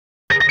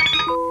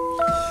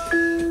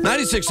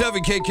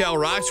96.7 KCal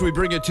Rocks. We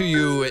bring it to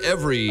you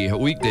every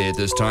weekday at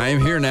this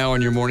time. Here now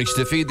on your morning,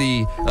 Stiffy,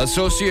 the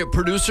associate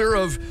producer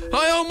of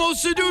I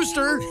Almost Seduced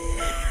Her.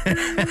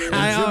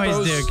 I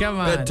always do. Come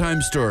on.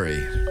 Bedtime story.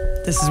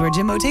 This is where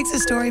Jimbo takes a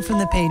story from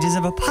the pages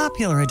of a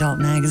popular adult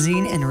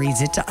magazine and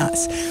reads it to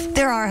us.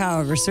 There are,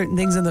 however, certain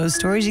things in those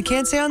stories you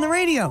can't say on the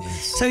radio.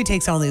 So he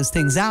takes all those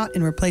things out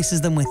and replaces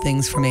them with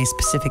things from a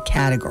specific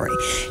category.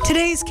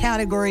 Today's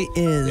category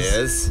is...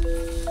 Yes.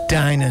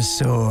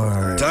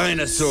 Dinosaurs.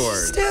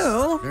 Dinosaurs.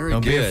 Stu. Very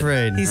Don't good. be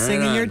afraid. He's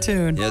singing your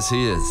tune. Yes,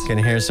 he is.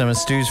 Gonna hear some of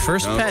Stu's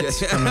first Okay.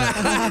 pets.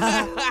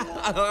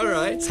 All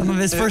right. Some of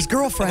his first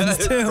girlfriends,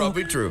 too.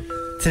 Probably true.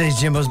 Today's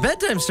Jimbo's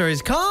bedtime story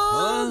is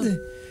called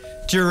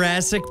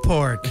Jurassic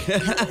Pork. I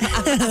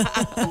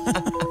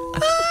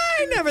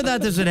never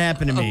thought this would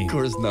happen to me. Of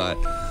course not.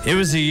 It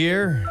was the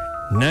year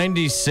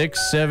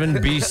 96.7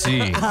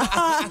 BC.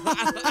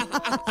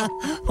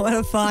 What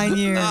a fine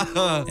year.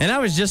 And I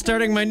was just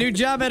starting my new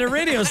job at a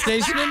radio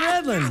station in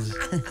Redlands.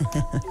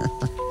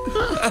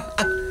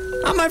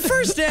 On my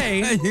first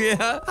day,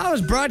 I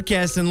was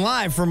broadcasting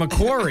live from a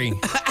quarry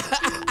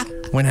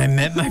when I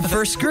met my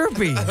first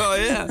groupie. Oh,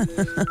 yeah.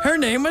 Her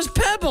name was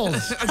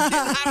Pebbles.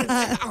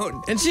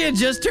 And she had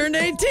just turned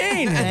 18.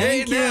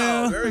 Thank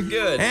you. Very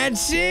good. And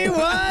she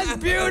was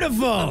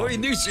beautiful. We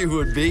knew she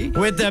would be.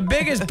 With the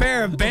biggest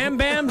pair of Bam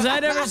Bams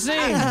I'd ever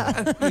seen.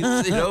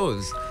 You see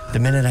those. The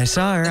minute I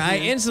saw her, I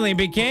instantly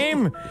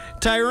became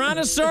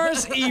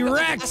Tyrannosaurus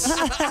Rex.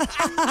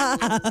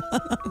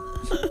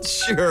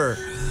 Sure.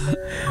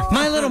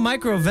 My little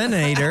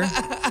microvenator.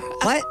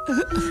 What?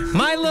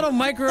 My little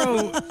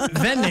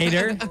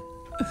microvenator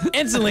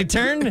instantly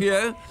turned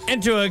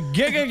into a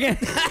giga.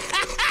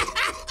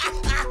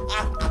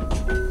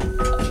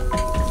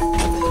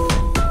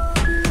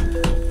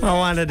 I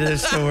wanted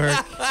this to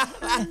work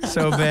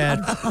so bad.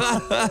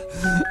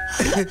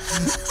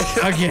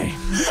 Okay.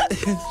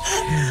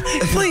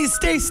 Please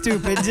stay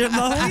stupid,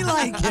 Jimbo. We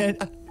like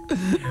it.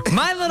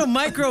 My little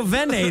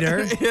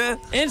microvenator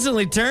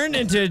instantly turned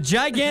into a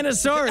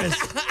Giganosaurus.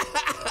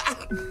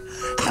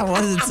 That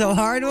wasn't so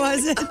hard,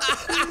 was it?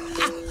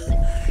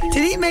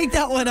 Did he make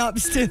that one up,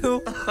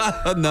 Stu?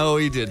 No,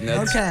 he didn't.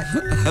 Okay.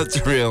 That's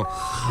real.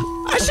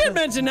 I should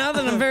mention now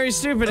that I'm very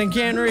stupid and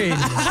can't read.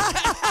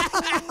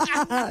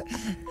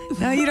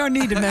 No, you don't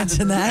need to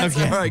mention that.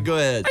 Okay. All right, go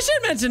ahead. I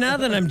should mention now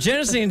that I'm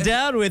generously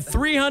endowed with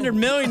 300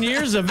 million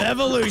years of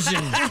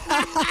evolution.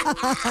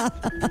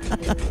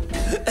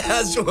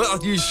 As well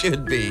you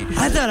should be.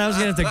 I thought I was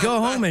going to have to go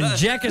home and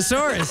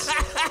Jackosaurus.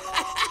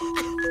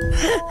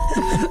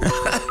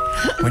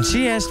 When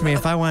she asked me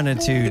if I wanted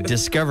to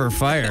discover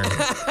fire,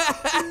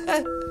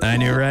 I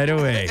knew right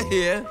away.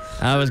 Yeah.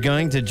 I was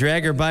going to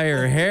drag her by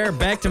her hair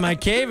back to my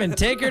cave and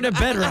take her to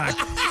bedrock.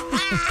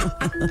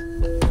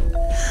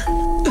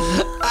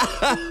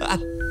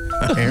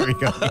 Here we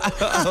go.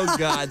 Oh,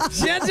 God.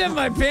 She undid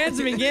my pants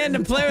and began to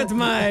play with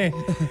my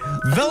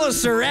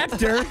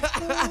Velociraptor.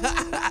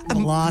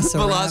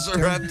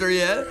 Velociraptor,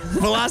 yeah?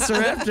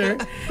 Velociraptor.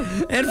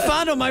 And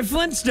fondle my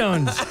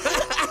Flintstones.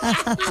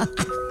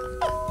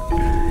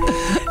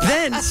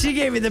 Then she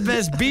gave me the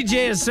best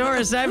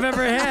BJosaurus I've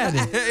ever had.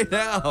 Hey,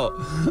 now.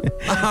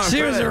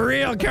 She was a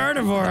real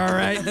carnivore, all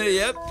right.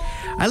 Yep.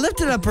 I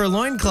lifted up her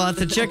loincloth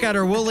to check out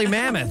her woolly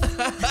mammoth.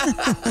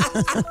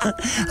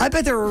 I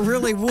bet they were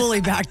really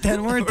woolly back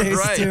then, weren't they,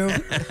 Right. Stu?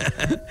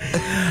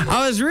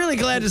 I was really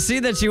glad to see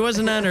that she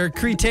wasn't on her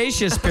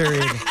Cretaceous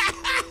period.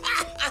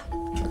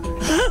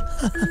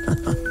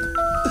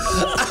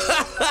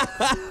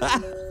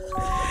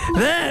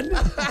 Then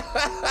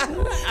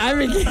I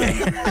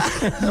began.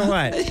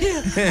 What?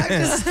 I'm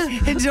just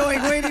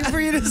enjoying waiting for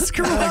you to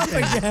screw up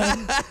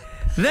again.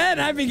 Then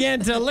I began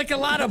to lick a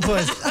lot of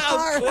puss. All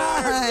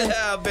right.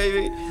 Yeah,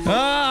 baby. Oh,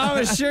 I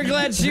was sure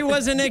glad she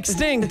wasn't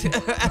extinct.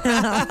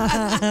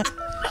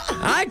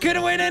 I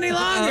couldn't wait any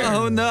longer.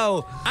 Oh,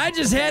 no. I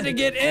just had to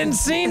get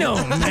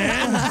Encino,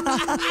 man.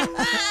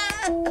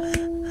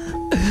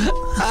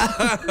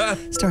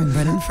 Starring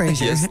Brendan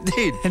Fraser. Yes,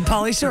 indeed. And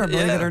Pauly Shore,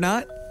 believe it or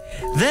not.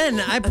 Then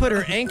I put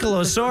her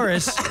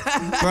Ankylosaurus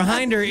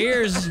behind her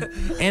ears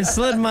and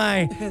slid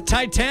my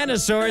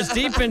Titanosaurus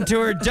deep into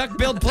her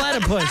duck-billed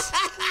platypus.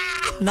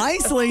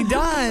 Nicely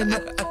done.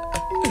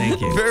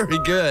 Thank you. Very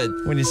good.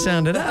 When you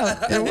sound it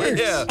out, it works.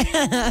 Yeah.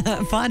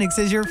 Phonics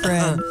is your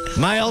friend.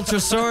 My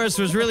Ultrasaurus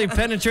was really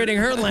penetrating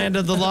her land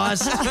of the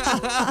lost.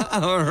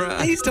 All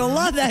right. I used to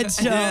love that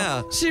show.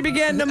 Yeah. She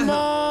began to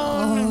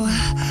moan.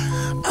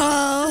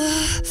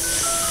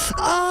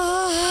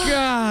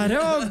 God,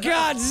 oh,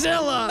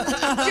 Godzilla!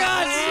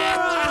 Godzilla!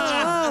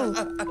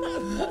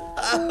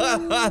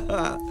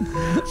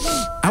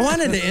 I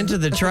wanted to enter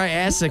the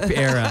Triassic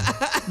era.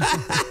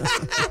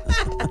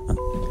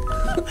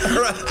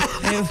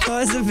 It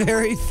was a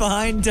very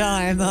fine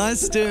time, huh,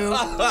 Stu?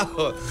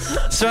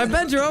 So I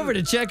bent her over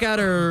to check out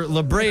her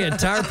La Brea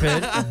tar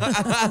pit.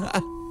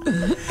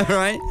 All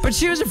right. But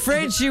she was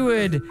afraid she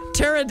would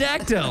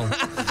pterodactyl.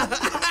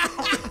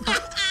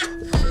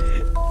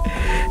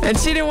 And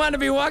she didn't want to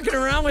be walking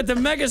around with the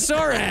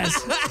Megasaurus.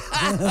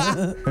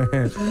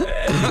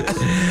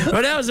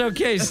 But that was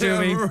okay,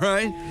 Stewie.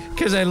 Right.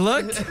 Because I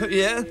looked,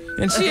 Yeah.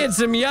 and she had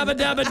some Yabba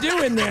Dabba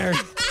Doo in there.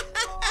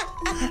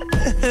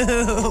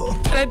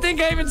 And I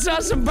think I even saw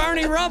some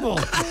Barney Rubble.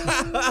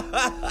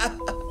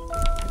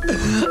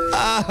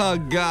 Oh,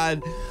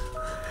 God.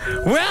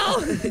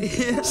 Well,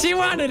 she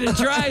wanted to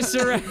try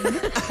Serena.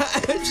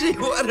 She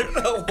wanted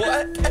to know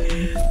what?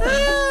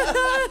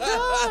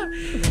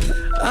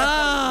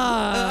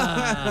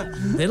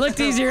 They looked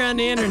easier on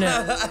the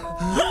internet.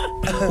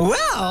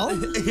 Well,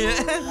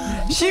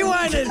 she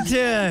wanted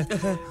to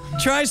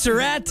try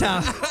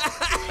Serata.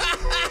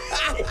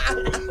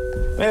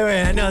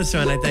 Wait, I know this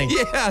one, I think.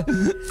 Yeah.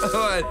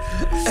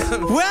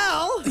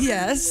 Well,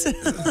 Yes.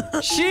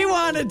 she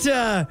wanted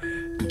to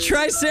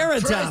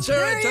Triceratops.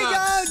 There you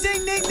go.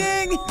 Ding, ding,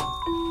 ding.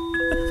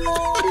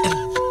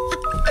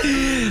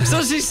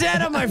 So she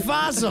sat on my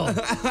fossil.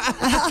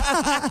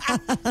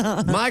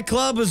 My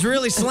club was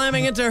really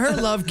slamming into her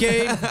love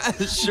cave,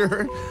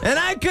 Sure. and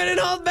I couldn't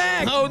hold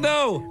back. Oh,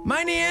 no.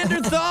 My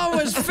Neanderthal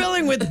was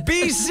filling with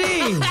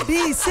BC,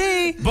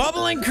 BC.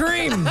 bubbling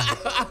cream.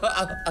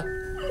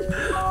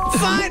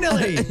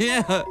 Finally,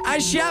 Yeah. I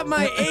shot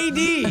my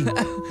AD,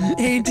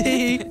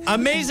 AD.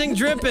 amazing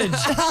drippage,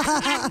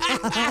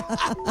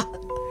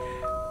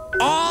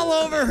 all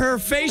over her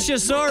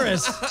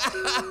Fasciosaurus.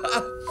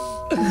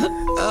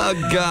 Oh,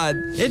 God.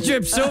 It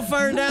dripped so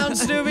far down,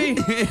 Stewie.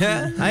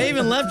 Yeah. I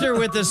even left her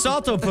with the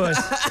saltopus.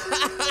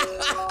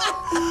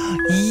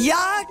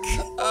 Yuck.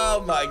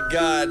 Oh, my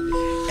God.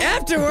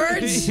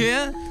 Afterwards,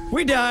 Yeah.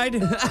 we died.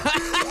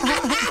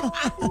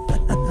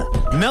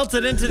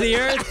 Melted into the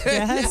earth,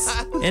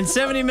 Yes. and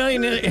 70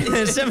 million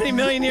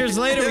years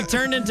later, we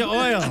turned into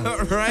oil.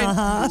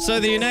 Right. So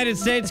the United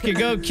States could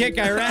go kick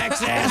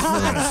Iraq's ass for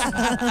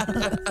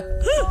us.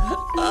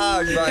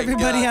 Oh, my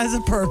Everybody God. has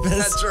a purpose.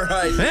 That's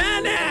right.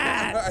 And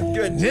that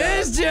Good job.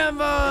 is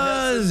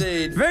Jimbo's. Yes,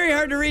 indeed. Very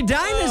hard to read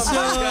dinosaurs.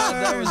 Oh, my God.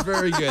 That was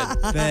very good.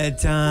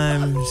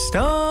 Bedtime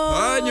story.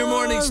 On your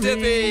morning,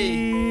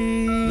 Stiffy.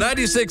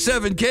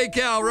 96.7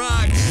 KCal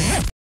rocks.